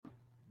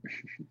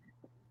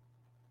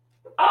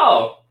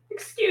Oh,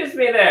 excuse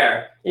me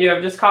there. You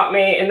have just caught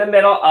me in the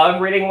middle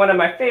of reading one of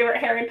my favorite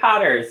Harry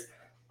Potters,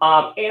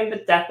 and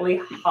the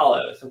Deathly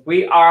Hallows.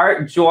 We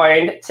are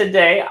joined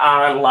today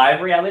on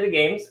live reality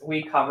games.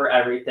 We cover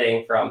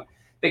everything from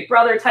Big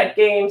Brother type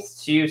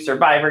games to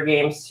Survivor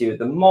games to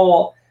The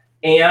Mole.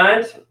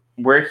 And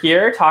we're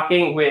here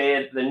talking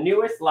with the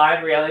newest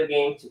live reality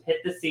game to hit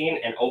the scene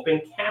and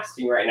open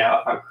casting right now,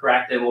 if I'm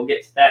correct. And we'll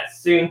get to that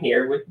soon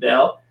here with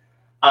Bill.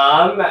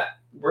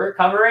 We're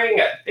covering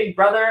Big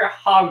Brother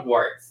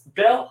Hogwarts.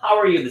 Bill, how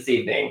are you this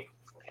evening?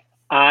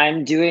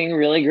 I'm doing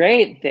really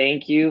great.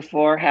 Thank you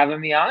for having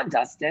me on,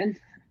 Dustin.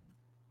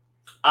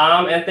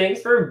 And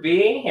thanks for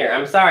being here.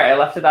 I'm sorry, I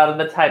left it out of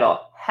the title.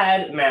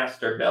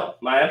 Headmaster Bill.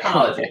 My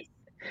apologies.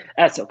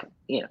 That's okay.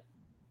 Yeah.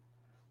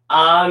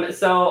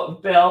 So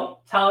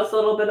Bill, tell us a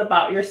little bit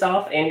about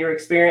yourself and your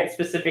experience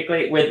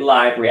specifically with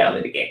live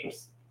reality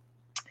games.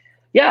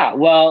 Yeah,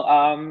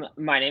 well,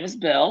 my name is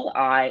Bill.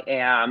 I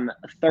am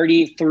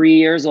 33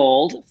 years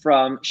old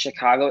from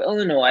Chicago,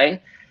 Illinois,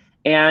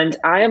 and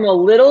I am a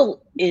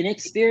little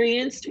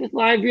inexperienced with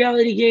live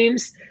reality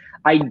games.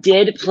 I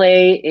did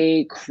play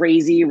a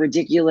crazy,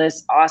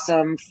 ridiculous,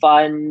 awesome,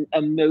 fun,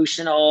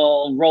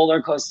 emotional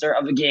roller coaster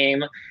of a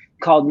game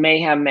called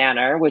Mayhem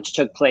Manor, which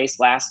took place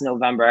last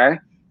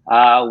November,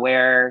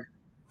 where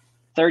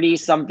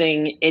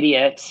 30-something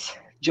idiots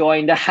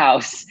joined a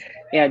house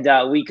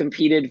and we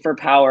competed for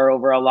power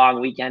over a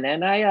long weekend.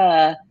 And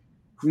I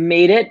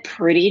made it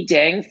pretty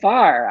dang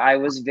far. I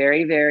was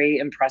very, very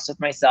impressed with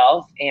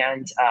myself,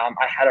 and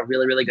I had a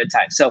really, really good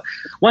time. So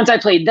once I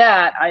played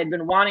that, I had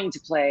been wanting to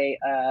play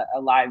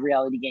a live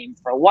reality game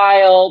for a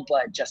while,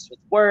 but just with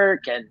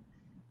work and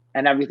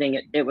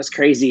everything, it was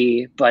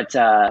crazy. But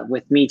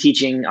with me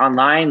teaching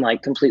online,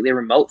 like completely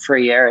remote for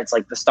a year, it's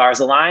like the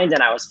stars aligned,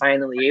 and I was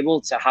finally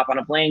able to hop on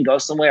a plane, go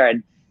somewhere.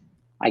 And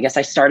I guess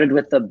I started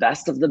with the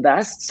best of the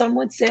best, some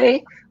would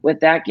say, with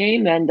that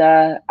game, and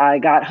I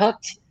got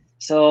hooked.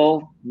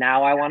 So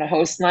now I want to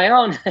host my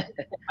own.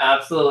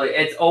 Absolutely.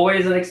 It's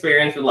always an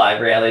experience with live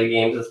reality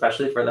games,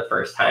 especially for the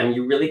first time.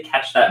 You really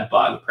catch that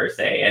bug, per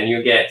se, and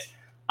you get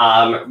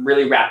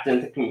really wrapped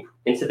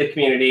into the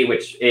community,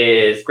 which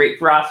is great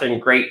for us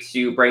and great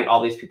to bring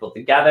all these people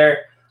together.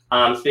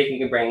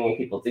 Speaking of bringing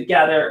people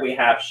together, we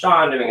have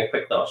Sean doing a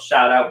quick little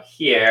shout out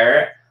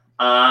here.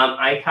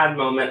 Icon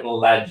Moment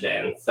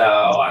Legend. So,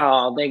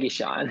 oh, thank you,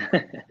 Sean.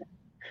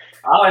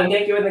 Oh, and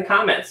thank you in the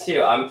comments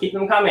too. Keep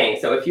them coming.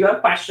 So if you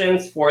have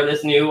questions for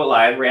this new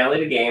live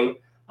reality game,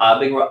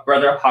 Big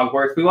Brother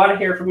Hogwarts, we want to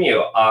hear from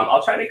you.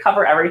 I'll try to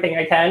cover everything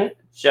I can,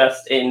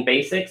 just in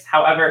basics.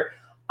 However,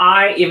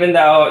 even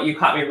though you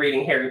caught me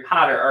reading Harry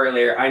Potter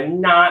earlier,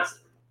 I'm not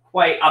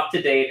quite up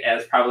to date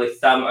as probably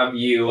some of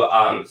you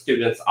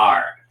students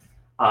are.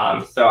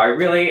 So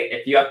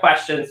if you have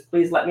questions,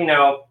 please let me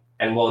know,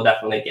 and we'll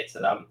definitely get to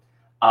them.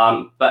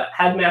 But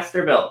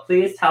Headmaster Bill,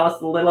 please tell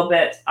us a little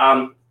bit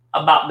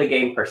about the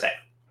game per se.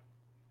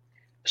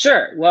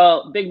 Sure.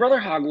 Well, Big Brother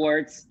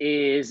Hogwarts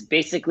is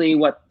basically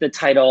what the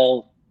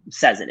title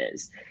says it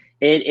is.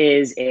 It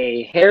is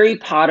a Harry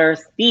Potter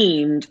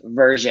themed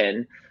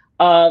version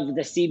of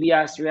the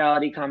CBS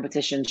reality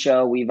competition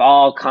show we've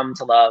all come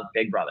to love,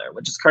 Big Brother,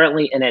 which is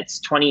currently in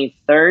its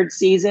 23rd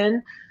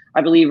season,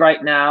 I believe,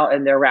 right now,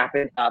 and they're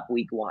wrapping up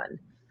week 1.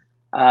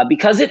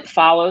 Because it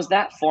follows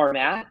that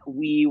format,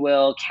 we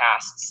will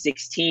cast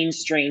 16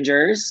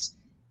 strangers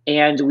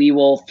and we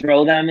will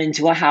throw them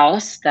into a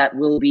house that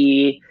will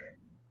be,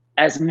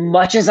 as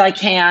much as I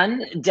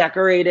can,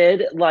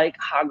 decorated like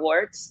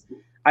Hogwarts.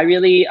 I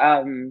really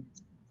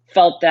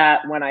felt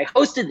that when I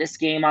hosted this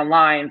game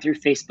online through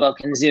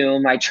Facebook and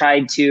Zoom, I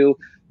tried to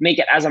make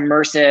it as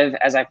immersive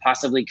as I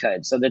possibly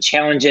could. So the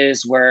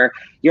challenges were,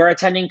 you're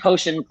attending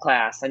potion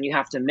class and you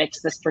have to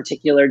mix this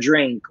particular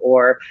drink,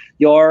 or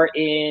you're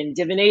in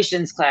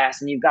divinations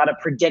class and you've got to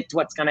predict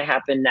what's going to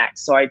happen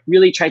next. So I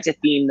really tried to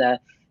theme the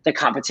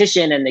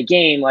competition and the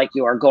game like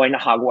you are going to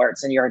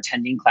Hogwarts and you're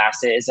attending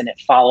classes, and it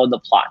followed the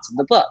plots of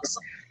the books.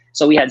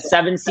 So we had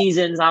 7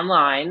 seasons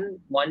online,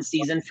 1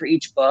 season for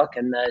each book,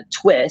 and the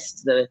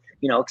twist,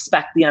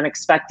 expect the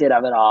unexpected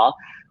of it all,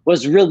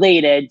 was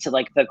related to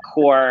like the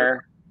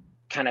core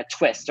kind of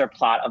twist or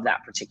plot of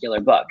that particular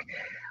book.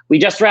 We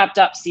just wrapped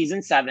up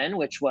season 7,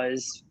 which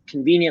was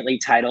conveniently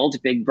titled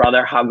Big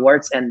Brother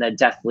Hogwarts and the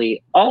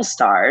Deathly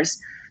All-Stars.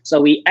 So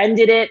we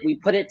ended it, we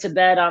put it to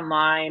bed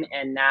online,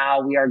 and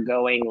now we are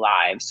going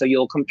live. So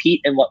you'll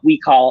compete in what we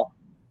call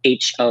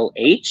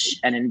HOH,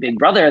 and in Big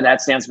Brother,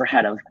 that stands for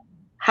Head of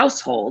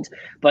Household.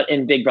 But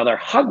in Big Brother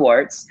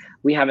Hogwarts,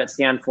 we have it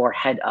stand for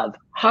Head of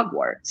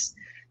Hogwarts.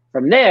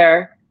 From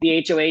there,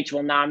 the HOH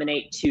will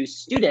nominate 2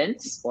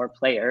 students or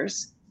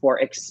players for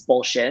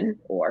expulsion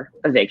or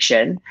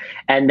eviction.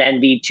 And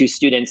then the 2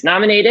 students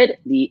nominated,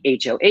 the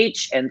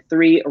HOH, and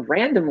 3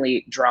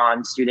 randomly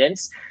drawn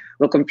students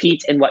will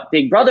compete in what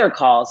Big Brother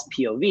calls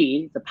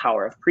POV, the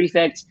power of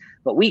prefect,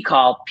 but we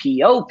call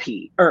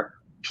POV,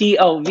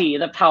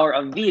 the power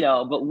of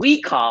veto, but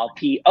we call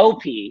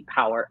POP,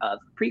 power of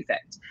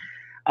prefect.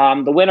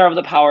 The winner of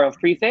the Power of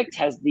Prefect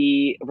has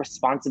the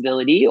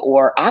responsibility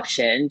or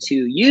option to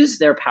use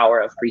their Power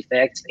of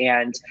Prefect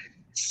and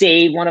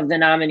save one of the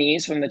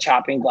nominees from the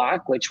chopping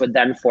block, which would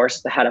then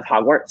force the head of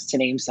Hogwarts to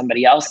name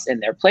somebody else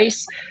in their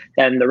place.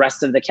 Then the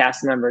rest of the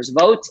cast members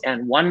vote,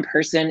 and one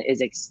person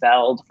is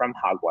expelled from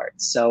Hogwarts.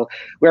 So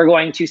we're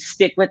going to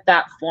stick with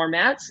that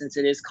format since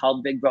it is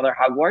called Big Brother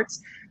Hogwarts,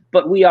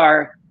 but we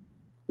are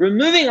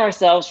removing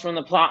ourselves from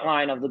the plot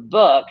line of the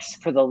books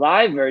for the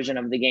live version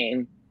of the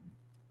game,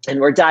 and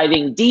we're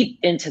diving deep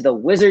into the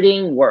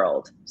wizarding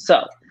world.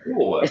 So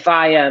if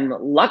I am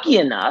lucky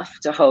enough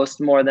to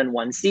host more than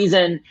one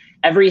season,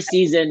 every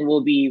season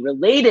will be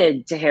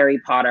related to Harry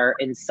Potter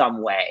in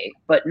some way,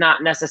 but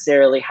not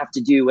necessarily have to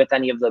do with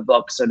any of the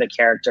books or the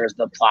characters,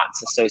 the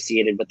plots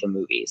associated with the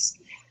movies.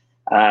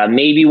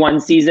 Maybe one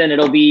season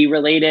it'll be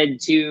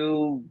related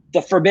to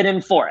the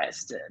Forbidden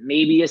Forest.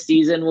 Maybe a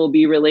season will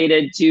be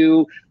related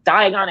to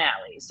Diagon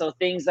Alley. So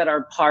things that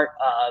are part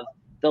of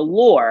the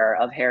lore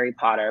of Harry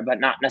Potter, but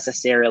not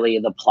necessarily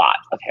the plot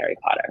of Harry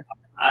Potter.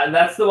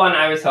 That's the one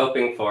I was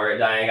hoping for,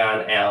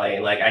 Diagon Alley.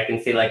 Like, I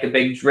can see like a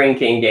big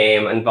drinking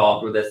game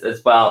involved with this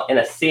as well in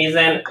a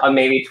season of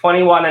maybe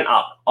 21 and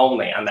up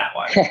only on that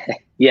one.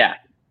 Yeah.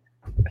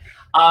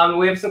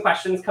 We have some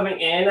questions coming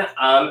in.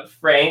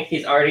 Frank,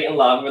 he's already in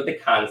love with the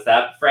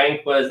concept.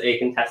 Frank was a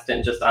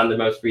contestant just on the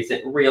most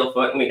recent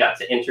Reelfoot, and we got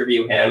to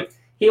interview him.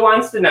 He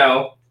wants to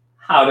know,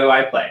 how do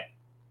I play?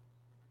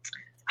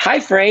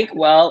 Hi, Frank.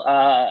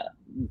 Well,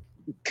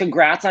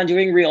 congrats on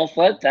doing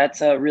Reelfoot.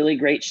 That's a really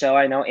great show.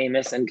 I know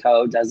Amos and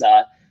Co. does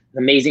an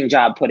amazing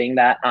job putting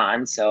that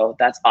on, so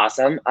that's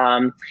awesome.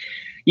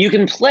 You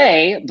can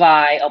play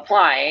by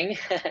applying,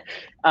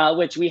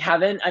 which we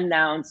haven't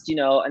announced,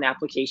 an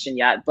application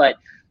yet, but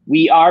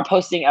we are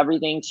posting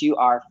everything to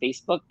our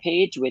Facebook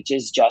page, which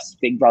is just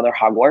Big Brother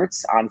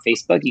Hogwarts on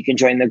Facebook. You can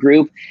join the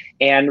group.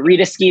 And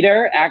Rita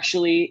Skeeter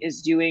actually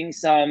is doing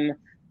some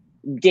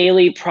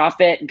daily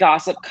profit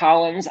gossip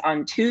columns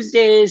on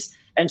Tuesdays,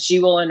 and she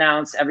will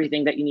announce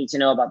everything that you need to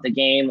know about the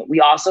game. We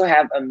also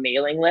have a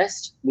mailing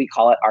list. We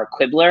call it our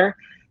Quibbler.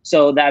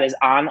 So that is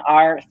on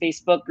our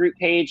Facebook group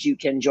page. You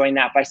can join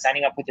that by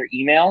signing up with your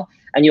email,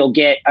 and you'll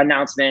get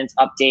announcements,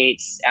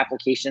 updates,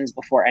 applications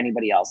before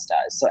anybody else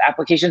does. So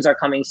applications are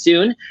coming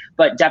soon,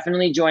 but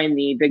definitely join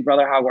the Big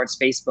Brother Hogwarts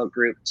Facebook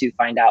group to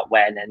find out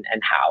when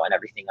and how and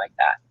everything like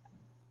that.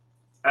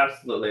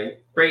 Absolutely.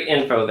 Great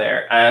info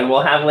there. And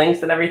we'll have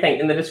links and everything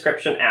in the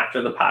description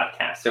after the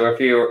podcast. So if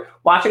you're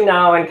watching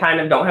now and kind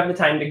of don't have the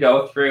time to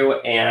go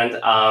through and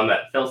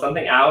fill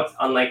something out,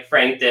 unlike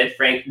Frank did,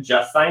 Frank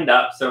just signed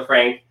up. So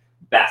Frank,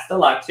 best of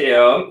luck to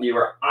you. You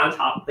were on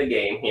top of the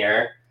game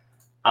here.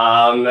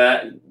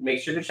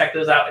 Make sure to check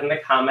those out in the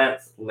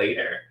comments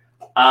later.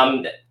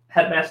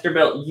 Headmaster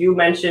Bill, you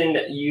mentioned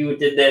you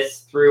did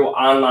this through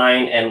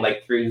online and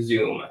like through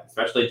Zoom,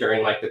 especially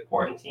during like the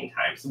quarantine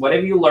times. What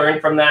have you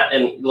learned from that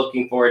and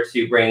looking forward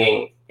to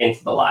bringing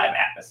into the live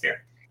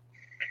atmosphere?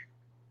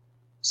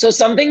 So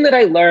something that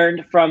I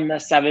learned from the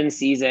 7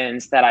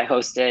 seasons that I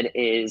hosted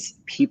is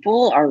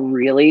people are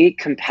really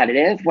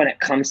competitive when it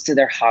comes to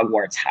their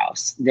Hogwarts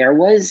house. There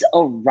was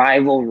a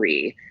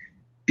rivalry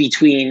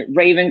between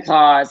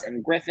Ravenclaws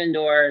and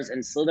Gryffindors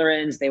and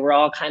Slytherins. They were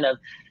all kind of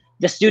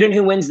the student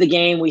who wins the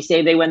game. We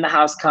say they win the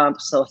house comp.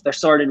 So if they're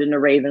sorted into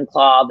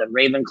Ravenclaw, then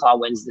Ravenclaw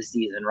wins the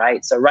season,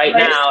 right? So right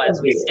now, as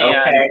we stand,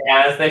 okay,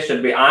 as they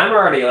should be. I'm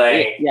already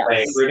like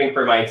rooting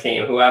for my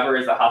team. Whoever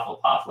is a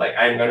Hufflepuff, like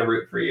I'm going to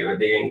root for you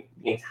the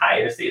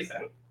entire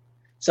season.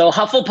 So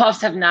Hufflepuffs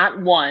have not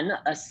won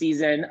a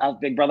season of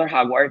Big Brother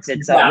Hogwarts.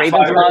 It's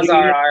Ravenclaws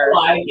are our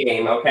live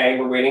game. Okay,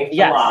 we're waiting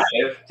for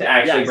live to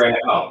actually bring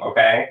it home.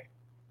 Okay.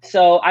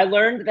 So I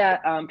learned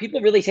that people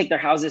really take their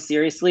houses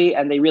seriously,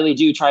 and they really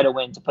do try to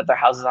win to put their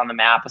houses on the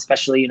map,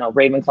 especially,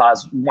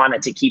 Ravenclaws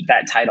wanted to keep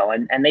that title,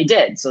 and they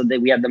did. So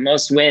that we had the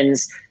most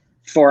wins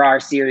for our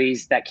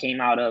series that came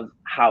out of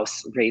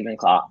House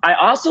Ravenclaw. I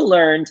also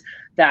learned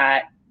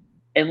that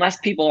unless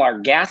people are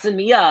gassing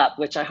me up,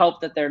 which I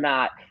hope that they're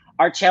not,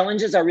 our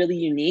challenges are really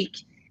unique.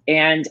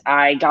 And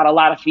I got a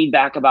lot of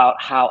feedback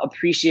about how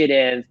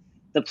appreciative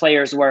the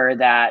players were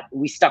that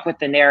we stuck with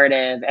the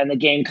narrative and the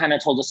game kind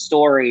of told a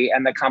story,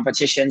 and the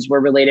competitions were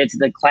related to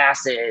the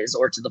classes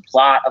or to the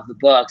plot of the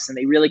books. And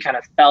they really kind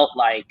of felt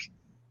like,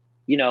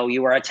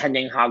 you were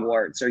attending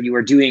Hogwarts, or you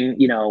were doing,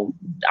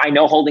 I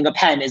know holding a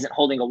pen isn't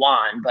holding a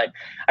wand, but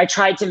I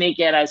tried to make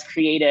it as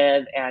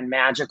creative and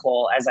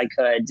magical as I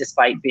could,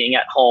 despite being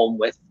at home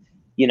with,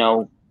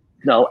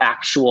 no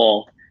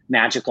actual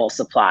magical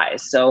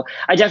supplies. So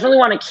I definitely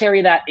want to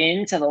carry that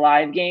into the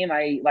live game.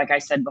 Like I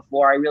said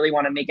before, I really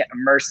want to make it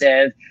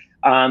immersive,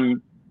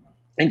 and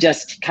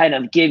just kind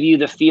of give you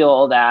the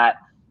feel that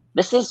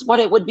this is what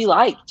it would be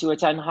like to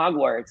attend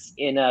Hogwarts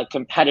in a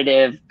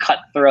competitive,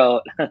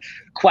 cutthroat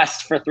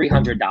quest for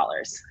 $300.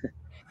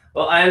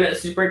 Well, I'm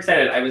super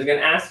excited. I was going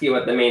to ask you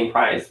what the main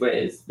prize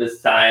was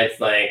besides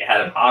like Head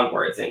of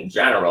Hogwarts in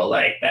general.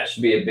 Like that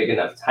should be a big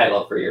enough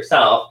title for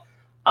yourself.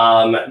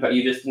 But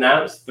you just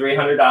announced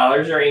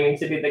 $300 you're aiming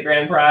to be the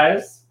grand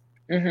prize.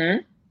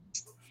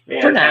 Mm-hmm.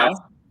 For now.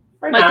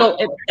 For now.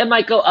 It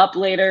might go up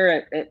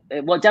later.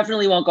 It well,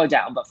 definitely won't go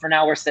down, but for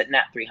now we're sitting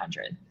at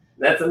 300.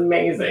 That's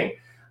amazing.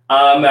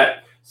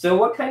 So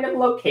what kind of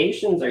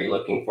locations are you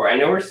looking for? I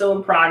know we're still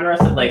in progress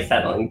of like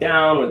settling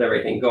down with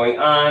everything going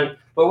on,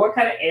 but what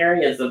kind of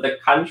areas of the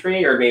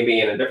country, or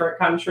maybe in a different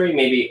country,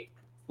 maybe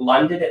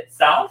London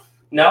itself?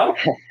 No?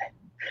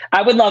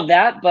 I would love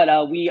that,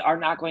 but we are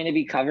not going to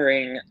be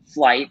covering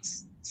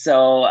flights.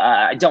 So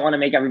I don't want to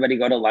make everybody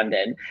go to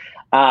London.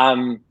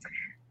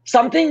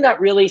 Something that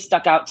really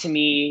stuck out to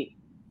me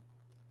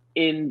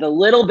in the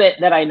little bit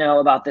that I know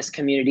about this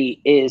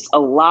community is a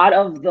lot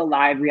of the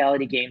live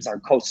reality games are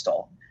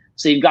coastal.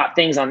 So you've got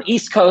things on the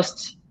East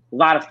Coast, a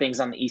lot of things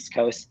on the East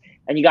Coast,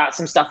 and you got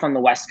some stuff on the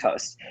West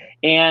Coast.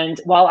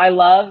 And while I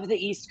love the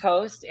East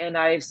Coast and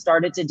I've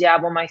started to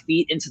dabble my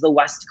feet into the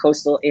West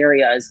coastal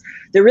areas,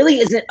 there really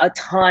isn't a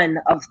ton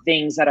of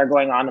things that are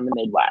going on in the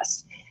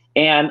Midwest.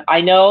 And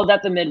I know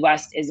that the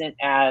Midwest isn't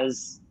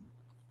as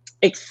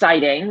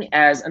exciting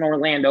as an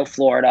Orlando,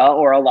 Florida,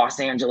 or a Los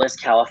Angeles,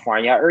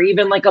 California, or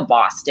even like a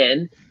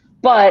Boston.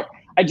 But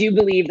I do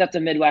believe that the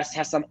Midwest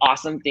has some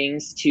awesome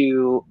things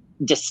to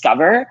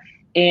discover.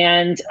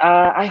 And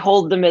I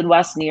hold the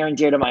Midwest near and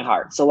dear to my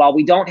heart. So while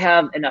we don't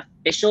have an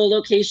official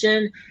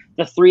location,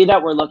 the 3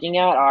 that we're looking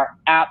at are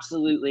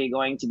absolutely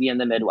going to be in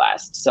the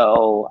Midwest.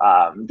 So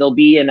they'll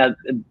be in an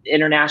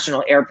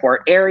international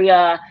airport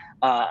area,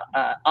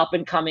 up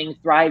and coming,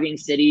 thriving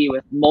city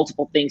with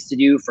multiple things to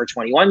do for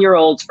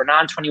 21-year-olds, for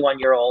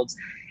non-21-year-olds.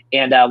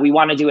 And we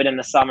want to do it in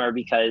the summer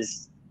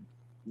because,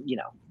 you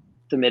know,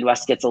 the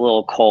Midwest gets a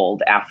little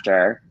cold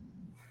after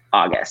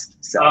August.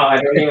 So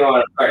I don't even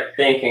want to start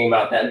thinking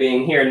about that.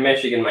 Being here in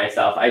Michigan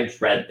myself, I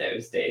dread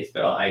those days,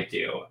 Bill. I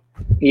do.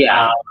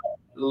 Yeah.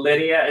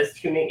 Lydia is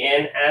tuning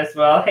in as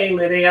well. Hey,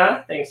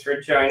 Lydia. Thanks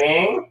for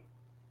joining.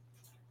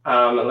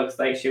 It looks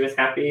like she was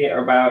happy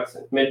about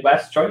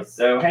Midwest choice.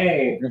 So,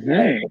 hey. Mm-hmm.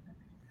 Hey.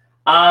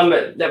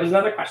 That was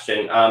another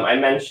question. I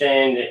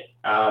mentioned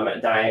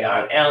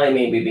Diagon Alley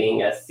maybe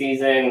being a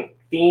season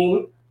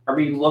theme. Are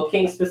we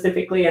looking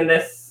specifically in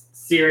this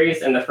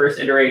series in the first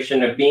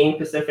iteration of being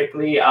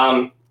specifically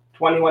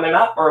 21 and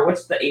up, or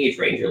what's the age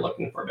range you're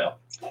looking for, Bill?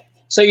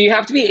 So you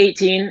have to be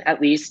 18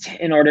 at least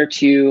in order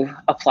to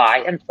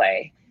apply and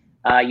play.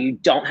 You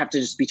don't have to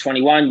just be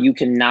 21. You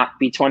cannot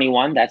be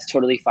 21. That's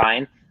totally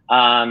fine.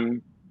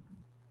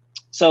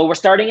 So we're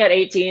starting at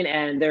 18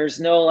 and there's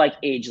no like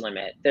age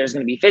limit. There's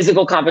going to be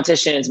physical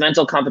competitions,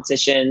 mental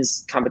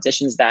competitions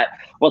that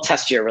will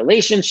test your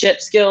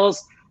relationship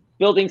skills,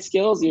 building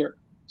skills, your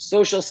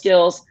social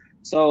skills.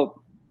 So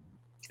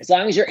as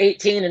long as you're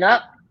 18 and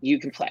up, you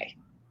can play.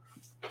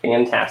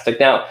 Fantastic.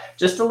 Now,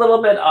 just a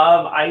little bit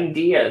of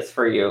ideas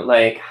for you.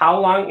 Like, how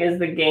long is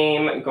the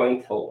game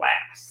going to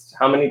last?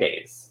 How many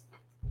days?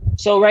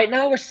 So right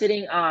now we're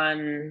sitting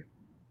on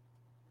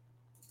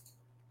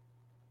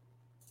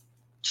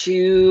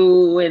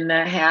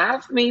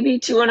 2.5, maybe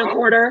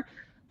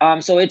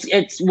 2.25. So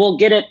it's we'll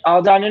get it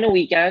all done in a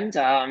weekend.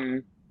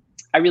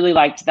 I really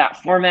liked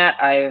that format.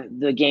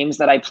 The games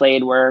that I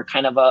played were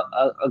kind of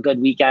a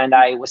good weekend.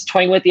 I was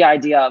toying with the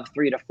idea of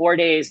 3 to 4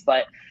 days,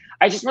 but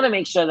I just want to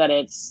make sure that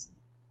it's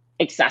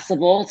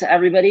accessible to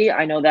everybody.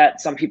 I know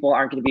that some people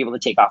aren't going to be able to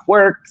take off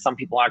work. Some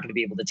people aren't going to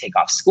be able to take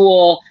off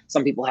school.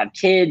 Some people have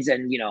kids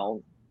and, you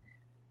know,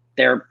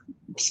 their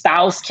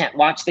spouse can't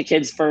watch the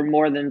kids for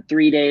more than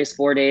 3 days,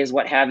 4 days,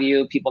 what have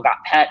you. People got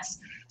pets.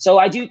 So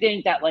I do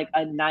think that like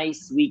a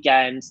nice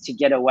weekend to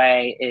get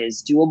away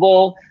is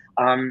doable.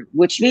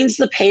 Which means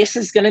the pace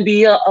is going to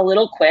be a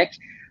little quick,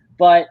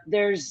 but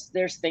there's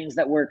things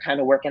that we're kind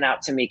of working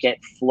out to make it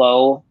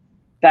flow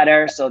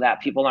better so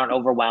that people aren't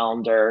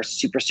overwhelmed or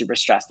super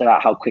stressed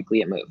about how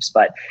quickly it moves.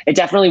 But it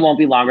definitely won't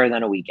be longer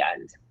than a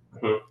weekend.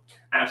 Mm-hmm.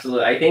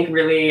 Absolutely. I think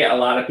really a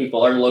lot of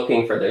people are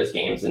looking for those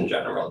games in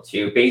general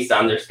too, based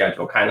on their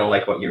schedule, kind of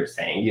like what you were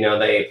saying. You know,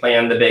 they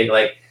plan the big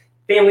like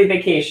family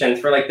vacations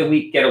for like the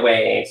week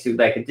getaway to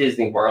like a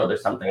Disney World or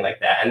something like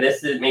that. And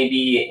this is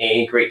maybe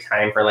a great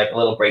time for like a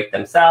little break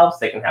themselves.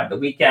 They can have the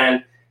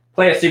weekend,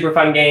 play a super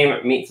fun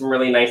game, meet some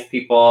really nice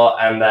people,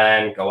 and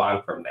then go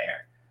on from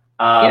there.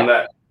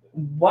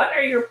 What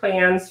are your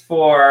plans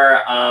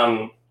for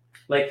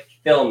like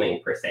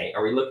filming per se?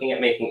 Are we looking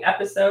at making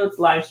episodes,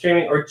 live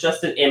streaming, or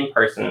just an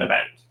in-person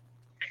event?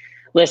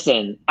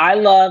 Listen, I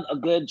love a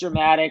good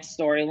dramatic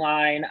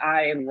storyline.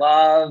 I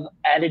love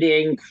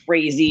editing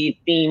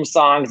crazy theme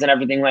songs and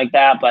everything like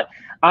that, but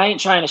I ain't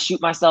trying to shoot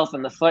myself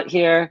in the foot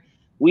here.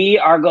 We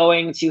are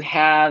going to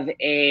have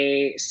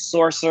a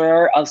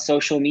sorcerer of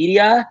social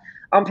media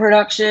on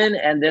production,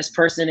 and this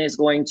person is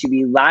going to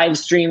be live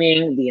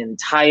streaming the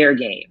entire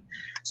game.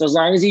 So as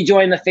long as you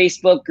join the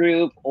Facebook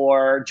group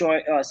or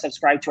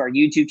subscribe to our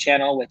YouTube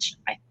channel, which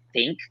I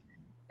think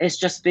is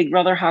just Big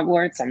Brother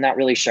Hogwarts. I'm not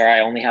really sure.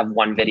 I only have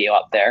one video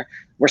up there.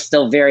 We're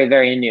still very,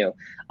 very new.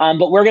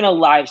 But we're going to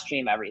live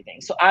stream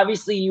everything. So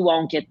obviously you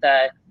won't get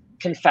the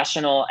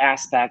confessional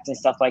aspect and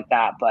stuff like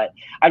that. But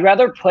I'd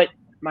rather put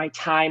my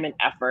time and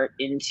effort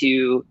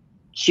into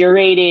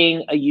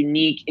curating a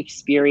unique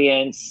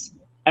experience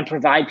and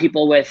provide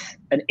people with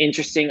an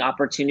interesting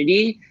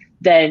opportunity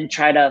then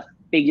try to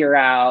figure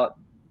out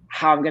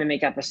how I'm going to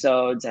make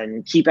episodes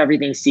and keep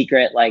everything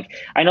secret. Like,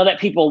 I know that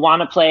people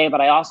want to play, but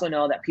I also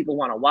know that people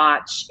want to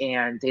watch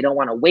and they don't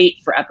want to wait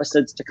for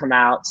episodes to come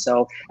out.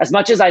 So as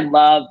much as I'd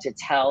love to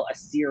tell a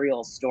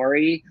serial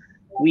story,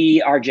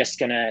 we are just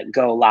going to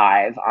go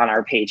live on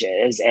our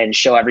pages and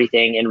show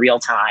everything in real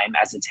time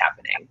as it's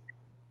happening.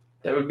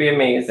 That would be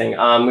amazing.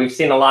 We've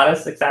seen a lot of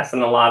success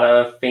and a lot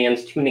of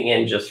fans tuning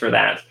in just for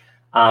that.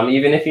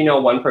 Even if you know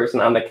one person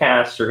on the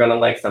cast, you're going to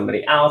like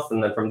somebody else,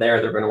 and then from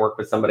there, they're going to work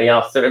with somebody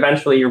else. So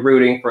eventually, you're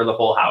rooting for the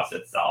whole house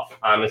itself,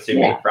 I'm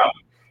assuming, from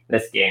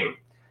this game.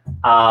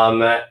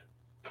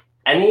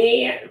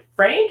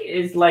 Frank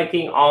is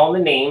liking all the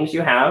names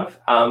you have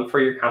for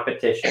your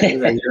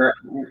competitions and your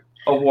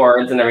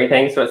awards and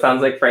everything. So it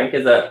sounds like Frank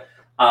is a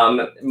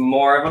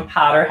more of a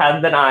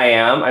Potterhead than I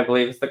am. I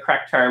believe it's the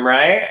correct term,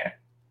 right?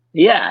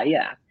 Yeah,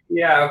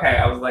 okay.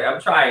 I was like, I'm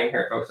trying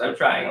here, folks. I'm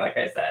trying, like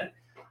I said.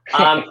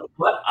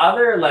 What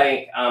other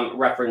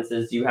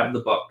references do you have the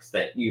books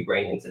that you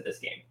bring into this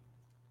game?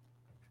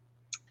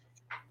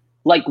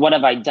 Like, what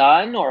have I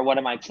done or what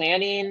am I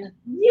planning?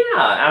 Yeah,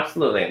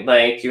 absolutely.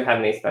 Like, do you have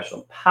any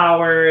special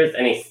powers,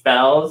 any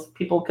spells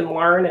people can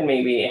learn and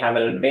maybe have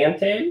an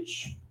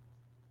advantage?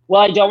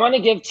 Well, I don't want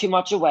to give too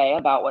much away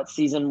about what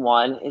season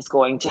 1 is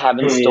going to have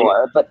in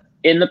store, but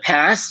in the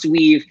past,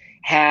 we've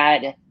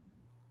had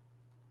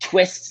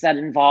twists that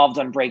involved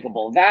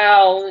unbreakable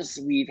vows.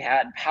 We've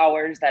had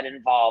powers that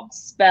involved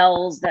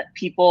spells that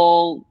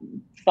people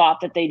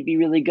thought that they'd be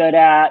really good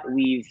at.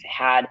 We've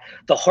had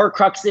the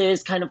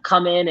Horcruxes kind of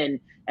come in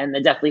and the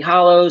Deathly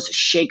Hallows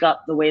shake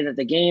up the way that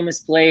the game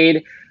is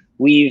played.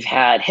 We've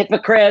had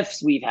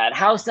Hippogriffs, we've had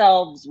House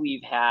Elves,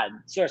 we've had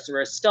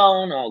Sorcerer's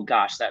Stone. Oh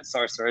gosh, that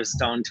Sorcerer's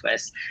Stone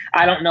twist.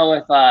 I don't know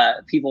if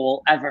people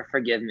will ever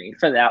forgive me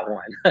for that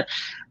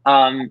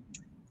one.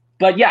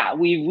 But yeah,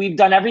 we've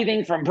done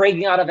everything from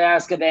breaking out of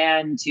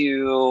Azkaban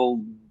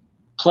to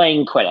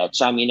playing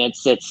Quidditch. I mean,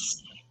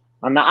 it's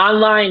on the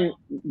online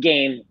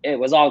game, it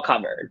was all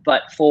covered.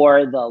 But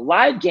for the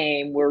live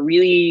game, we're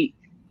really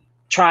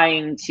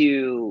trying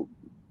to,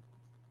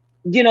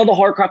 the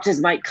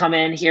Horcruxes might come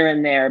in here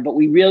and there, but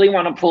we really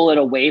want to pull it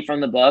away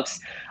from the books,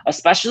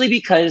 especially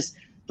because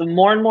the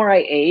more and more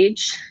I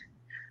age,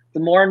 the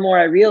more and more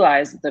I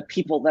realize that the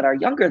people that are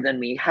younger than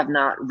me have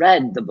not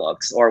read the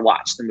books or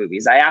watched the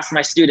movies. I asked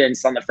my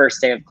students on the first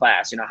day of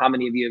class, how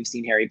many of you have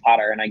seen Harry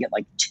Potter? And I get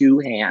like 2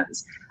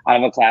 hands out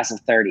of a class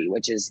of 30,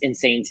 which is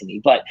insane to me.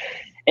 But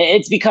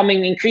it's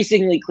becoming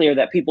increasingly clear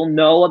that people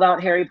know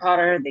about Harry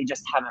Potter. They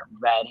just haven't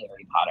read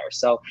Harry Potter.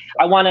 So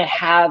I want to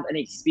have an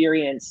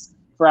experience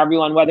for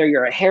everyone, whether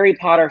you're a Harry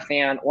Potter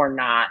fan or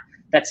not,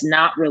 that's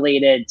not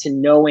related to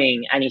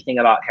knowing anything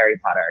about Harry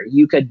Potter.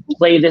 You could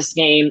play this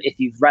game if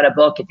you've read a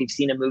book, if you've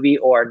seen a movie,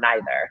 or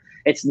neither.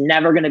 It's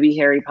never going to be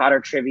Harry Potter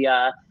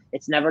trivia.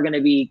 It's never going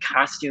to be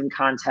costume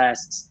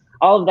contests.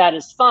 All of that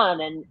is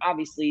fun. And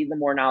obviously, the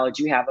more knowledge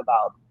you have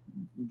about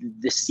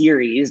the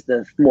series,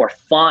 the more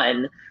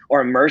fun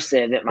or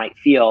immersive it might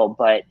feel.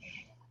 But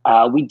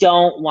we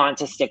don't want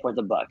to stick with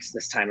the books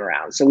this time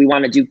around. So we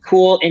want to do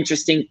cool,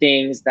 interesting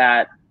things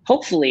that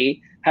hopefully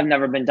have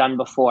never been done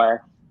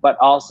before, but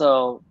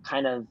also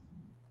kind of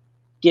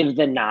give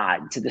the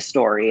nod to the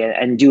story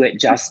and do it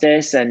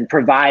justice and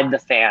provide the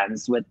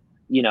fans with,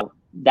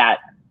 that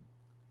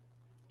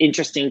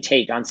interesting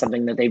take on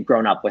something that they've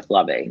grown up with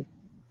loving.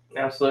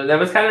 Absolutely. That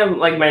was kind of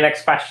like my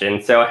next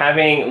question. So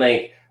having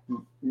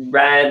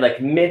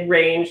read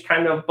mid-range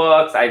kind of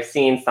books, I've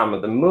seen some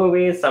of the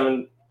movies,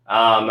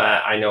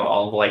 I know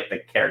all of the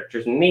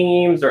characters'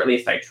 names, or at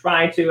least I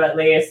try to at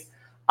least.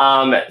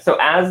 So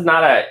as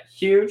not a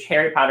huge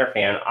Harry Potter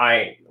fan,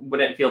 I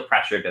wouldn't feel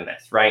pressured in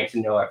this, right? To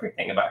know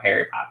everything about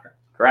Harry Potter,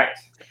 correct?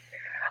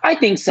 I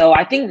think so.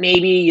 I think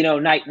maybe,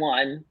 night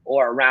 1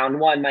 or round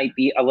 1 might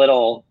be a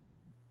little,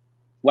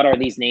 what are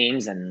these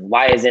names and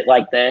why is it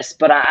like this?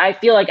 But I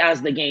feel like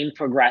as the game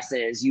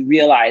progresses, you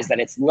realize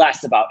that it's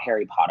less about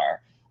Harry Potter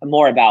and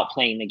more about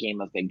playing the game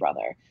of Big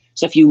Brother.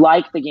 So if you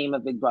like the game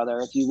of Big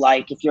Brother,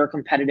 if you're a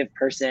competitive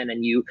person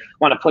and you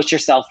want to push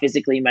yourself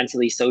physically,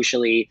 mentally,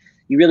 socially,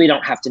 you really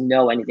don't have to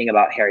know anything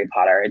about Harry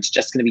Potter. It's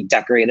just going to be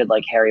decorated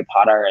like Harry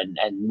Potter, and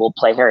we'll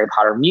play Harry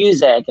Potter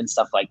music and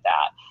stuff like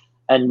that.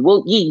 And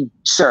we'll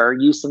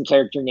use some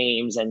character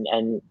names and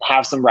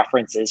have some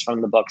references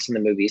from the books and the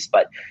movies,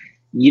 but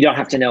you don't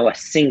have to know a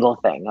single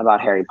thing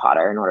about Harry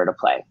Potter in order to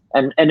play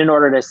and in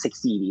order to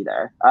succeed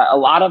either. A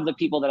lot of the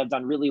people that have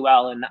done really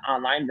well in the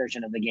online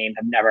version of the game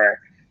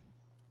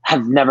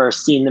have never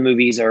seen the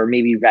movies or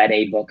maybe read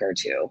a book or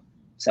two.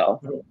 So.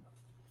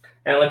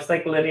 And it looks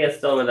like Lydia's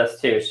still with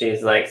us too.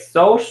 She's like,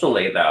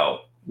 socially though,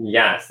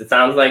 yes, it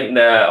sounds like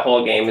the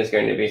whole game is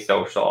going to be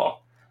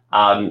social.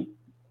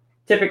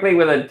 Typically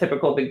with a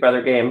typical Big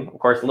Brother game, of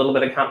course, a little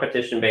bit of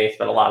competition based,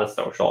 but a lot of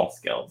social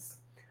skills.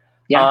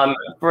 Yeah.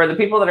 For the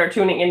people that are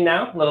tuning in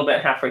now, a little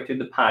bit halfway through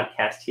the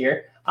podcast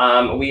here,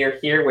 we are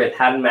here with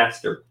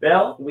Headmaster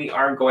Bill. We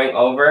are going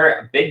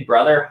over Big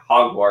Brother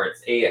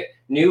Hogwarts, a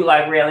new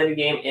live reality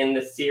game in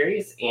the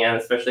series, and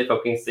especially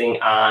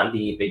focusing on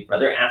the Big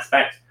Brother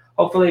aspect.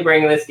 hopefully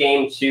bring this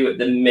game to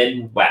the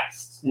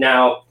Midwest.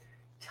 Now,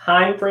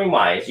 time frame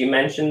wise, you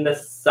mentioned the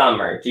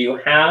summer. Do you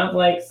have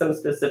like some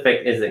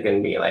specific, is it going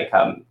to be like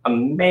a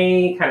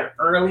May, kind of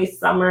early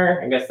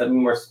summer? I guess that'd be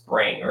more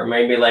spring, or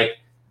maybe like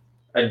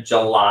a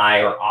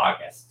July or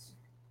August.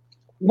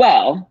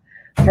 Well,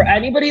 for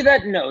anybody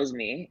that knows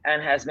me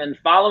and has been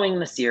following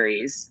the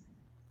series,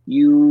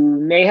 you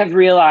may have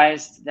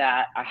realized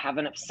that I have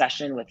an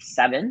obsession with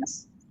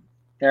sevens.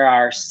 There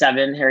are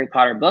 7 Harry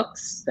Potter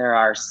books. There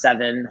are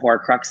 7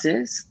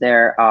 Horcruxes.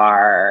 There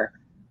are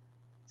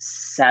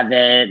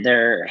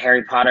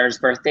Harry Potter's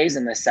birthdays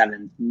in the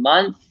 7th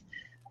month.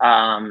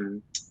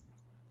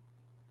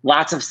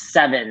 Lots of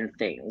 7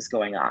 things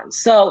going on.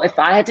 So if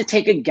I had to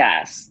take a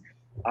guess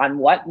on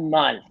what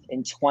month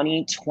in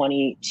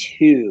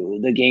 2022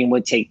 the game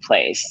would take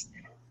place,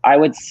 I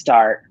would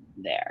start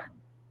there.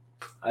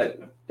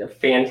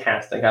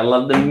 Fantastic. I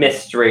love the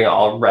mystery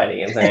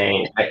already.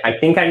 I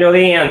think I know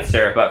the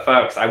answer, but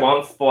folks, I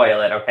won't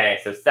spoil it. Okay,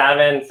 so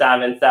 7,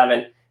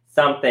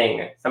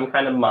 something, some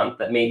kind of month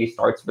that maybe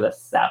starts with a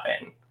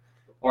 7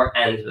 or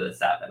ends with a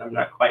 7. I'm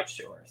not quite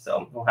sure,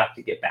 so we'll have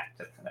to get back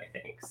to that, I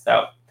think.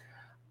 So,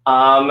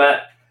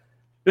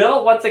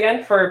 Bill, once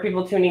again, for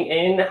people tuning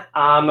in,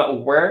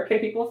 where can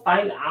people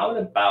find out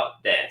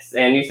about this?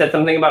 And you said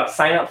something about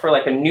sign up for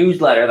like a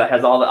newsletter that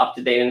has all the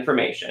up-to-date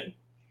information.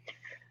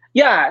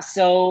 Yeah,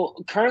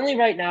 so currently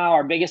right now,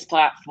 our biggest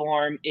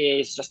platform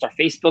is just our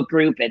Facebook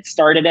group. It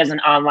started as an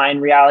online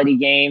reality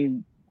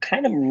game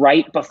kind of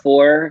right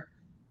before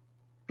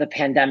the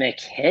pandemic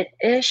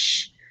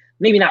hit-ish.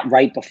 Maybe not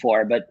right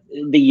before, but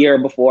the year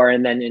before.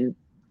 And then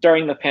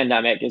during the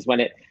pandemic is when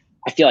it,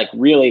 I feel like,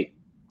 really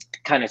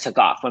kind of took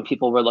off, when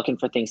people were looking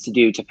for things to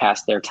do to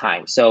pass their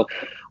time. So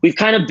we've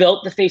kind of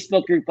built the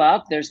Facebook group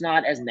up. There's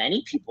not as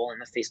many people in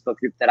the Facebook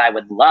group that I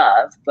would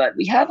love, but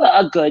we have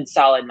a good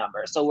solid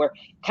number. So we're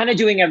kind of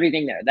doing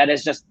everything there. That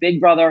is just Big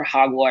Brother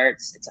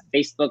Hogwarts. It's a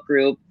Facebook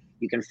group.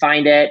 You can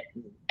find it,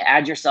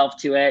 add yourself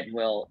to it.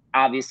 We'll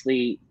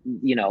obviously,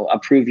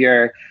 approve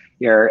your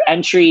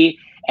entry.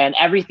 And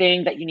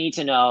everything that you need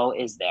to know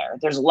is there.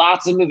 There's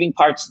lots of moving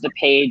parts to the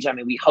page. I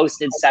mean, we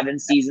hosted 7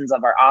 seasons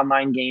of our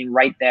online game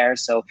right there.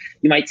 So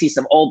you might see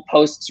some old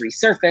posts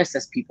resurface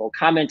as people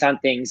comment on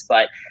things.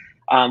 But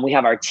we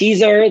have our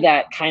teaser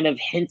that kind of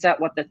hints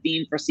at what the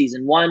theme for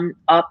season 1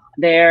 up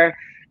there.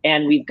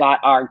 And we've got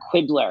our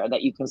Quibbler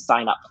that you can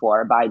sign up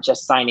for by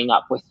just signing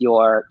up with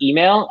your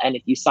email. And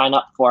if you sign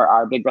up for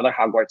our Big Brother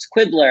Hogwarts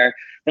Quibbler,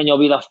 then you'll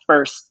be the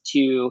first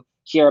to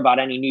hear about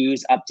any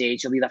news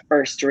updates. You'll be the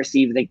first to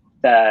receive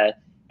the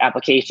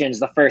applications,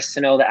 the first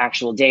to know the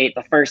actual date,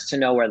 the first to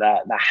know where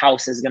the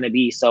house is going to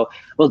be. So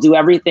we'll do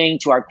everything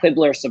to our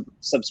Quibbler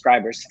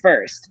subscribers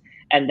first.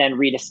 And then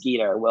Rita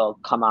Skeeter will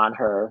come on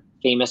her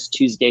famous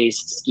Tuesdays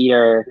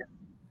Skeeter.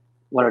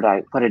 What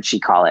did she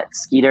call it?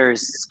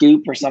 Skeeter's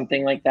Scoop or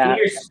something like that.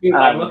 Skeeter's Scoop.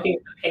 I'm looking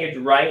at the page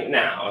right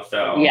now.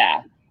 So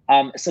yeah.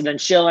 So then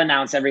she'll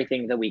announce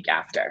everything the week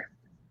after.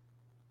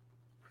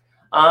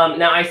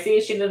 Now, I see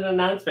she did an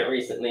announcement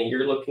recently.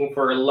 You're looking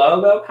for a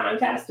logo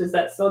contest. Is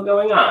that still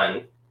going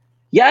on?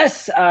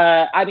 Yes.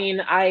 I mean,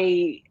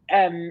 I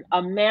am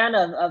a man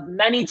of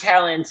many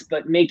talents,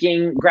 but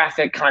making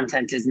graphic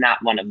content is not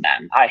one of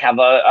them. I have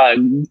a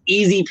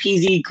easy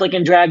peasy click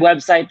and drag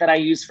website that I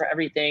use for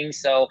everything.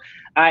 So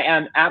I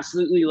am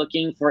absolutely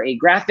looking for a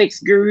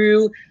graphics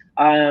guru.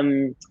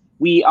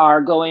 We are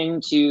going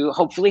to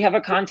hopefully have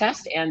a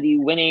contest, and the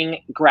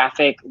winning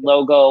graphic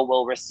logo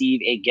will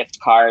receive a gift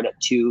card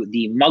to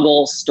the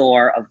Muggle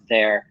store of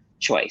their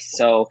choice.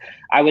 So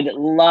I would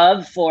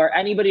love for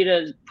anybody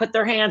to put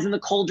their hands in the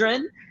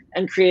cauldron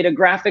and create a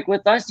graphic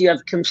with us. You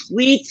have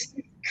complete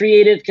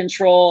creative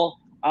control.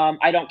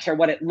 I don't care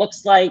what it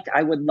looks like.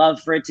 I would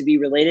love for it to be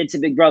related to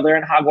Big Brother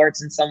and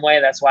Hogwarts in some way.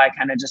 That's why I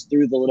kind of just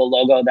threw the little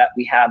logo that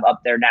we have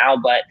up there now.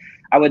 But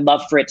I would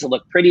love for it to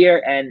look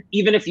prettier. And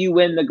even if you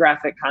win the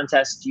graphic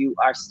contest, you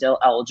are still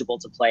eligible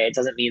to play. It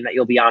doesn't mean that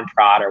you'll be on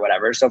prod or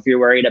whatever. So if you're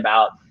worried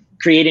about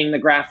creating the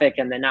graphic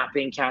and then not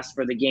being cast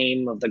for the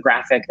game of the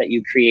graphic that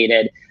you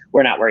created,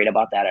 we're not worried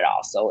about that at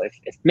all. So if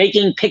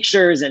making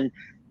pictures and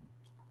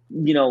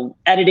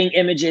editing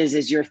images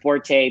is your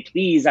forte,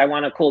 please, I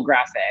want a cool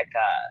graphic.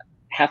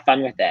 Have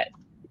fun with it.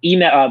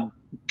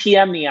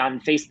 PM me on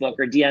Facebook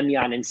or DM me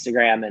on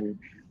Instagram, and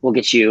we'll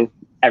get you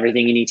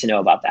everything you need to know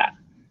about that.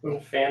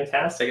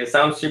 Fantastic. It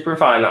sounds super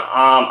fun.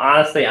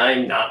 Honestly,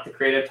 I'm not the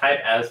creative type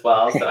as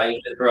well, so I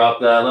need to throw up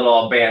the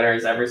little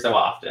banners every so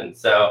often.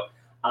 So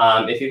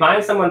if you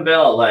find someone,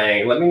 Bill,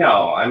 let me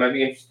know. I might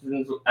be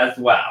interested as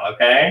well,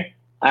 okay?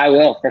 I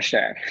will, for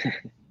sure.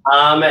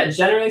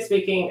 Generally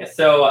speaking,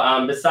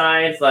 so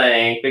besides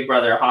Big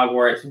Brother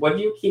Hogwarts, what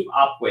do you keep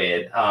up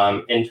with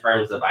in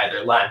terms of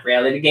either live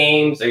reality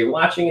games? Are you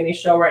watching any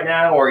show right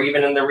now, or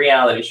even in the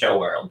reality show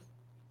world?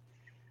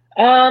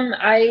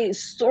 I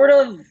sort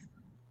of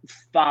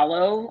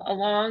follow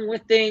along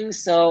with things.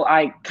 So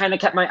I kind of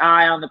kept my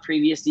eye on the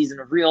previous season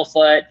of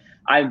Reelfoot.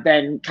 I've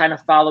been kind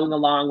of following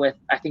along with,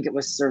 I think it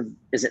was,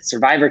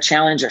 Survivor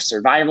Challenge or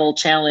Survival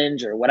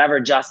Challenge or whatever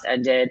just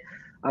ended.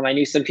 I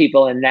knew some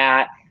people in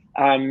that.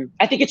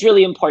 I think it's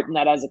really important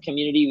that as a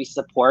community we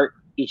support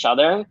each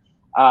other.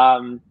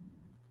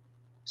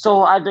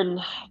 So I've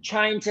been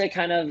trying to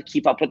kind of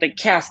keep up with the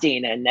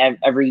casting, and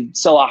every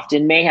so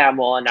often Mayhem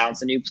will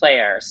announce a new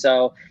player.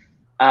 So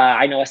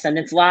I know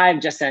Ascendance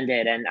Live just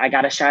ended, and I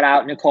got to shout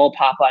out Nicole,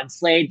 Papa, and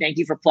Slade. Thank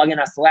you for plugging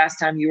us the last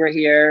time you were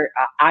here.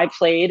 I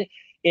played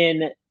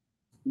in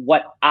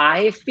what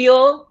I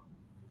feel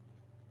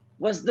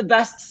was the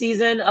best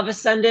season of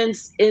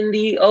Ascendance in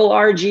the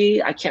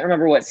ORG. I can't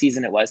remember what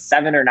season it was,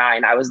 7 or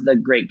 9. I was the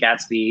Great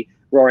Gatsby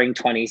Roaring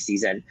 20s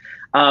season.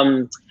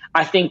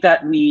 I think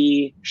that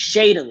we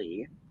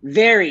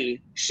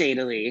very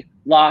shadily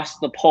lost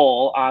the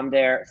poll on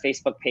their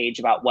Facebook page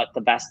about what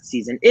the best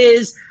season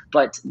is,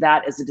 but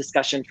that is a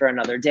discussion for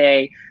another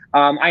day.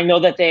 I know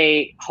that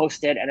they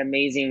hosted an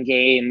amazing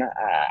game.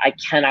 I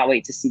cannot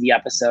wait to see the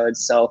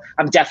episodes, so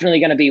I'm definitely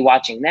going to be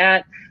watching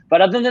that. But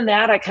other than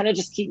that, I kind of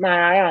just keep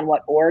my eye on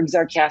what orgs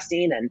are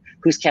casting and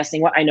who's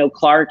casting what. I know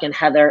Clark and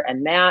Heather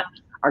and Matt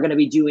are going to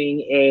be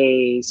doing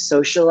a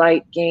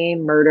socialite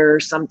game, Murder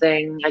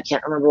something. I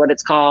can't remember what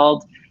it's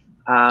called.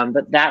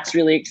 But that's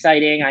really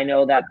exciting. I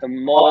know that the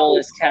Mole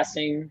is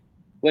casting.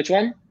 Which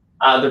one?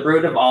 The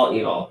Root of All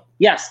Evil.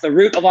 Yes, the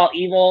Root of All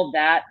Evil.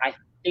 That I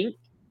think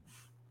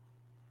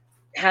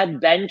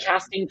had been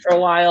casting for a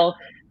while.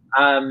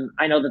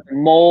 I know that the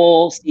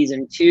Mole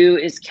season 2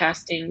 is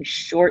casting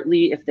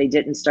shortly if they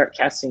didn't start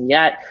casting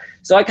yet.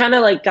 So I kind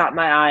of like got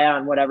my eye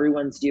on what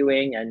everyone's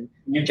doing, and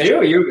you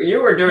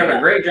were doing a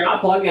great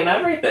job plugging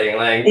everything.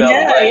 Like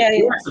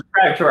you were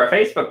subscribed to our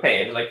Facebook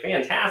page, like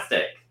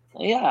fantastic.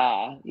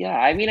 Yeah.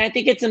 I mean, I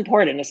think it's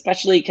important,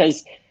 especially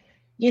because,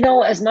 you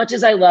know, as much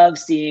as I love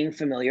seeing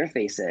familiar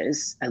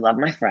faces, I love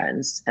my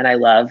friends, and I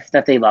love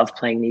that they love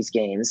playing these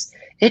games.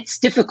 It's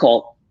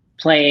difficult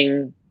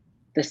playing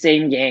the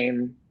same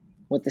game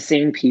with the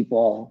same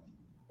people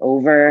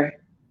over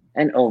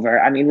and over.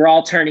 I mean, we're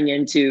all turning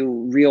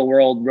into real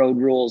world road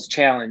rules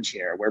challenge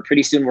here, where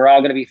pretty soon we're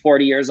all going to be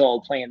 40 years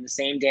old playing the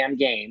same damn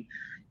game,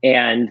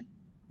 and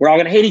we're all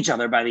going to hate each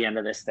other by the end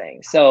of this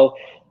thing. So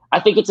I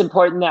think it's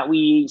important that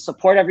we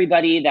support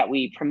everybody, that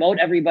we promote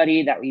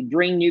everybody, that we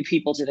bring new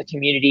people to the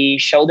community,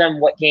 show them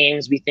what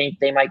games we think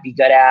they might be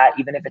good at,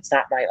 even if it's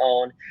not my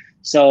own.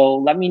 So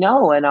let me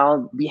know, and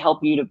I'll be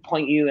helping you to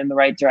point you in the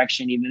right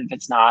direction, even if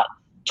it's not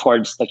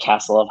towards the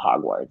Castle of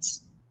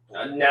Hogwarts.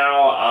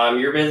 Now,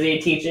 you're busy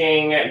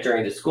teaching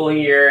during the school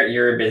year.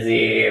 You're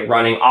busy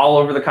running all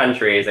over the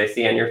country, as I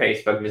see on your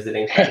Facebook,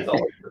 visiting friends all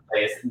over the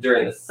place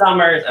during the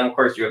summers. And of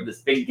course, you have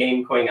this big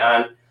game going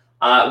on.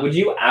 Would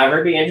you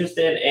ever be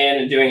interested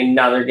in doing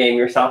another game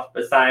yourself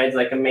besides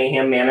like a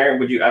Mayhem Manor?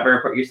 Would you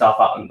ever put yourself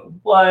out in the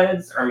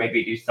woods, or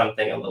maybe do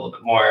something a little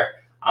bit more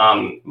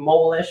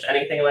mole-ish,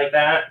 anything like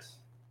that?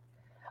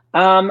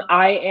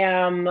 I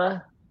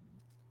am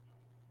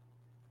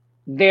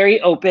very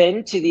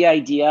open to the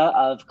idea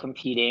of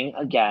competing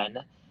again.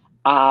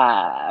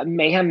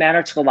 Mayhem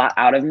Manor took a lot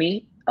out of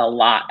me.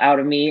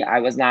 I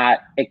was not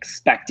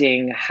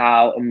expecting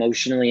how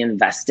emotionally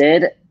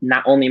invested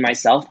not only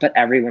myself, but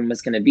everyone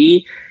was going to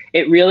be.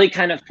 It really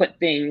kind of put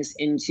things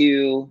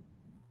into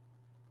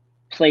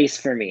place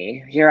for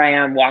me. Here I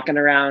am walking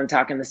around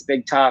talking this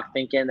big talk,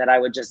 thinking that I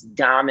would just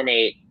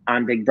dominate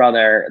on Big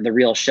Brother, the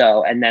real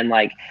show. And then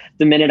like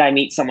the minute I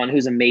meet someone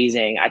who's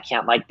amazing, I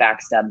can't like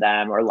backstab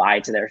them or lie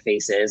to their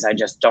faces. I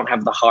just don't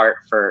have the heart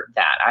for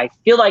that. I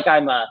feel like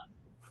I'm a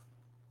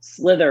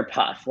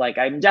Slitherpuff. Like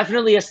I'm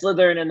definitely a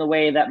Slytherin in the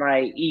way that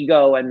my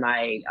ego and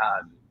my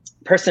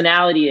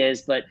personality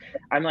is, but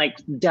I'm like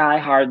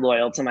diehard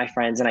loyal to my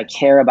friends, and I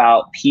care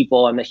about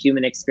people and the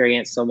human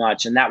experience so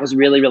much. And that was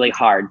really, really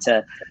hard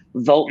to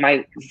vote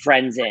my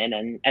friends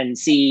in and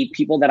see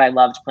people that I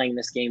loved playing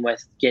this game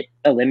with get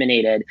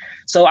eliminated.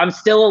 So I'm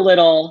still a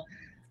little,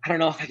 I don't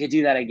know if I could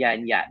do that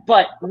again yet,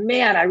 but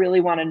man, I really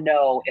want to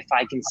know if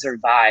I can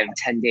survive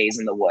 10 days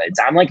in the woods.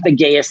 I'm like the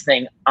gayest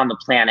thing on the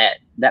planet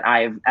that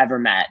I've ever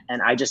met.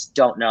 And I just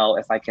don't know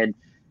if I could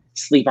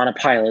sleep on a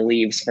pile of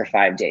leaves for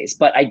 5 days,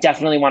 but I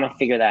definitely want to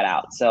figure that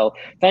out. So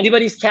if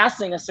anybody's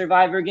casting a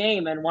Survivor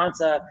game and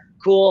wants a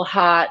cool,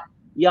 hot,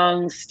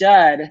 young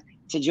stud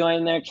to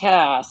join their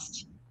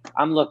cast,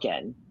 I'm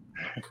looking.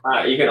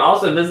 You can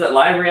also visit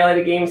Live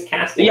Reality Games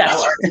Casting,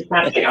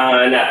 casting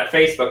on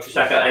Facebook to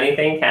check out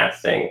anything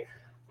casting.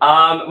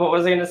 What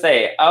was I going to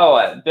say?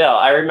 Oh, Bill,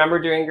 I remember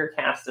doing your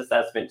cast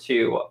assessment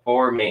too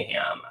for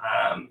Mayhem.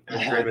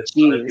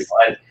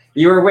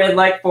 You were with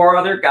like 4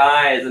 other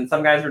guys, and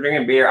some guys were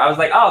drinking beer. I was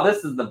like, oh,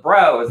 this is the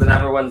bros. And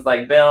everyone's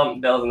like,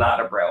 Bill's not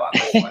a bro on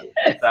this one.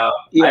 So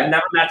I've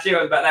never met you,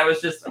 but that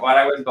was just what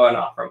I was going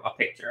off from a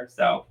picture.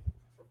 So.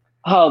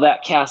 Oh,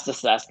 that cast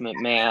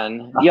assessment,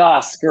 man.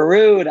 Y'all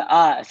screwed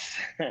us.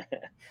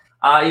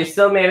 You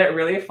still made it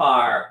really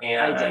far,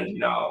 and you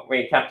know,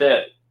 we kept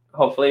it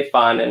hopefully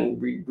fun,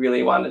 and we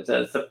really wanted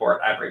to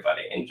support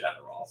everybody in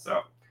general.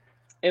 So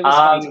it was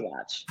fun to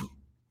watch.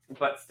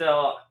 But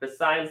still,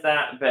 besides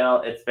that,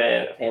 Bill, it's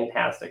been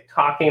fantastic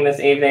talking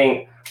this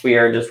evening. We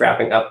are just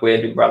wrapping up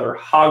with Big Brother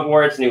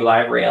Hogwarts, new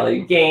live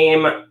reality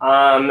game.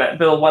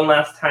 Bill, one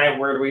last time,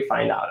 where do we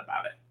find out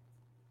about it?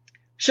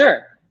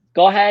 Sure.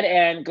 Go ahead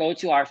and go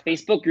to our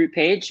Facebook group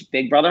page,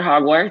 Big Brother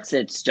Hogwarts.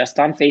 It's just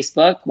on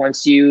Facebook.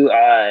 Once you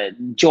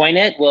join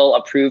it, we'll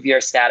approve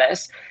your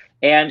status.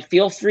 And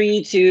feel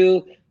free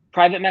to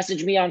private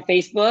message me on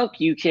Facebook.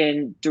 You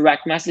can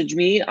direct message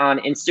me on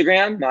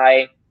Instagram.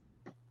 My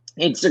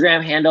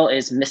Instagram handle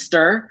is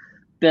Mr.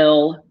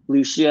 Bill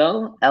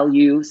Lucio,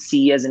 Luc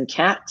as in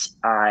cat,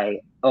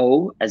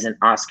 IO as in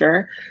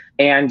Oscar.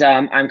 And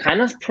I'm kind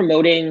of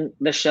promoting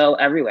the show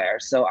everywhere.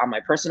 So on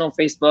my personal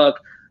Facebook,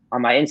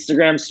 on my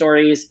Instagram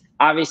stories,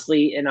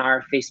 obviously in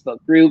our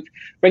Facebook group.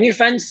 Bring your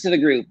friends to the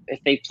group.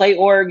 If they play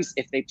orgs,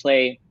 if they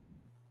play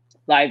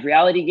live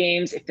reality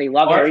games, if they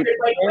love Harry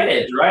Potter,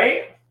 Quidditch,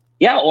 right?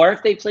 Yeah, or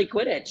if they play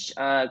Quidditch.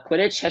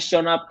 Quidditch has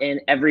shown up in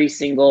every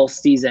single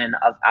season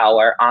of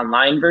our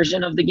online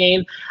version of the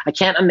game. I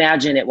can't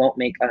imagine it won't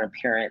make an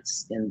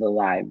appearance in the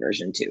live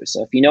version too.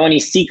 So if you know any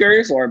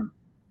seekers or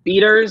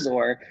beaters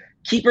or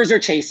keepers or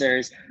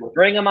chasers,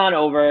 bring them on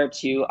over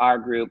to our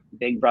group,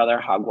 Big Brother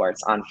Hogwarts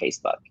on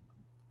Facebook.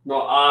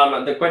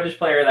 Well, the Quidditch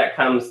player that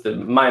comes to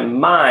my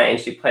mind,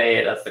 she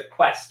played a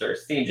sequester,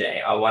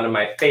 CJ, one of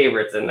my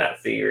favorites in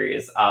that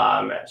series.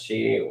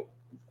 She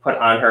put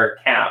on her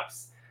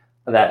caps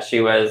that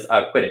she was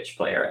a Quidditch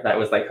player. That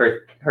was like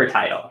her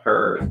title,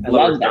 her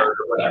or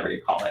whatever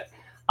you call it.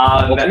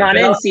 Well, come on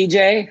in,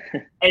 CJ.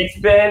 It's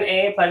been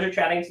a pleasure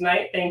chatting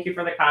tonight. Thank you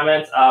for the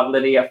comments of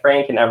Lydia,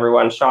 Frank, and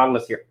everyone. Sean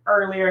was here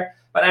earlier.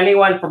 But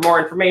anyone, for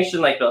more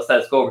information, like Bill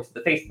says, go over to the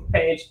Facebook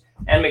page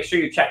and make sure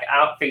you check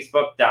out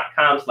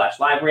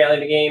facebook.com/live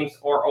reality games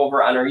or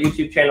over on our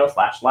YouTube channel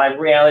 /live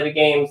reality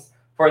games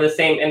for the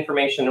same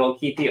information. We'll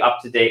keep you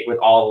up to date with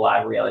all the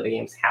live reality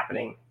games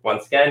happening.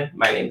 Once again,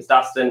 my name is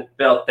Dustin.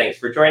 Bill, thanks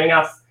for joining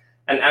us.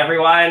 And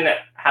everyone,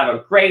 have a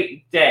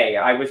great day.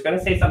 I was going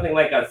to say something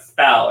like a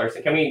spell, or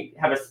can we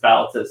have a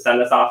spell to send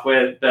us off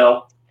with,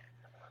 Bill?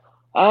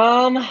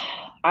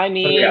 I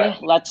mean,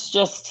 let's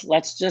just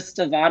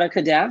Avada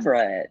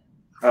Kedavra it.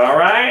 All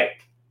right.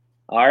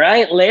 All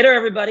right. Later,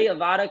 everybody.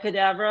 Avada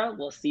Kedavra.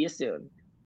 We'll see you soon.